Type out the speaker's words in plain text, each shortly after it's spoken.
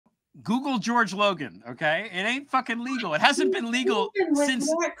Google George Logan, okay? It ain't fucking legal. It hasn't been legal since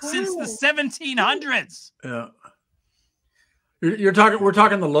the 1700s. Yeah. You're talking. We're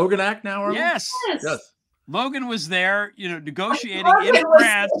talking the Logan Act now, are we? Yes. Yes. Logan was there, negotiating in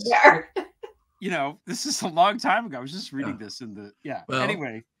France. This is a long time ago. I was just reading this in the Well,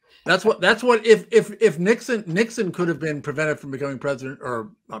 anyway, that's what if Nixon could have been prevented from becoming president,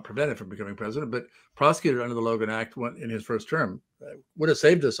 or not prevented from becoming president, but prosecuted under the Logan Act in his first term, would have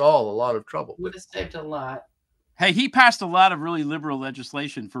saved us all a lot of trouble. Would have saved a lot. Hey, he passed a lot of really liberal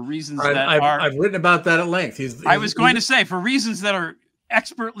legislation for reasons I've written about that at length. I was going to say, for reasons that are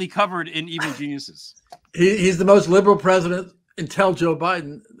expertly covered in Evil Geniuses. He's the most liberal president until Joe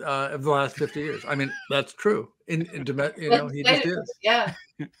Biden of the last 50 years. I mean, that's true. He just is. Yeah,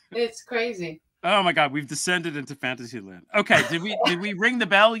 it's crazy. Oh my God, we've descended into fantasy land. Okay, did we ring the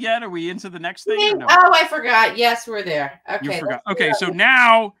bell yet? Are we into the next thing? No? Oh, I forgot. Yes, we're there. Okay, you forgot. Okay, so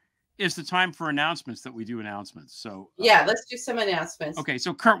now is the time for announcements that we do announcements. So let's do some announcements. Okay,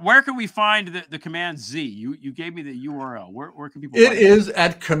 so Kurt, where can we find the command Z? You gave me the URL. Where can people find it? It is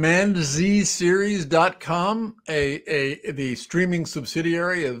at commandzseries.com, the streaming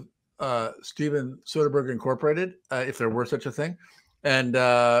subsidiary of Steven Soderbergh Incorporated, if there were such a thing. And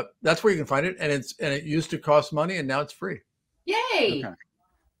that's where you can find it. And it used to cost money, and now it's free. Yay. Okay.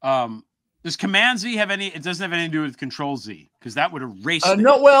 Does Command Z have any? It doesn't have anything to do with Control Z, because that would erase.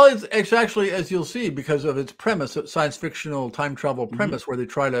 No, well, it's actually, as you'll see, because of its premise, a science fictional time travel premise, where they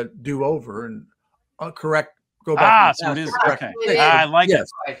try to do over and go back. So it is okay. I like it.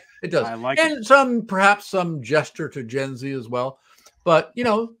 It does. I like it. And perhaps some gesture to Gen Z as well. But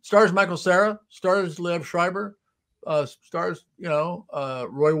stars Michael Cera, stars Liev Schreiber, stars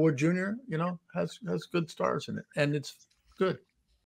Roy Wood Jr. Has good stars in it, and it's good.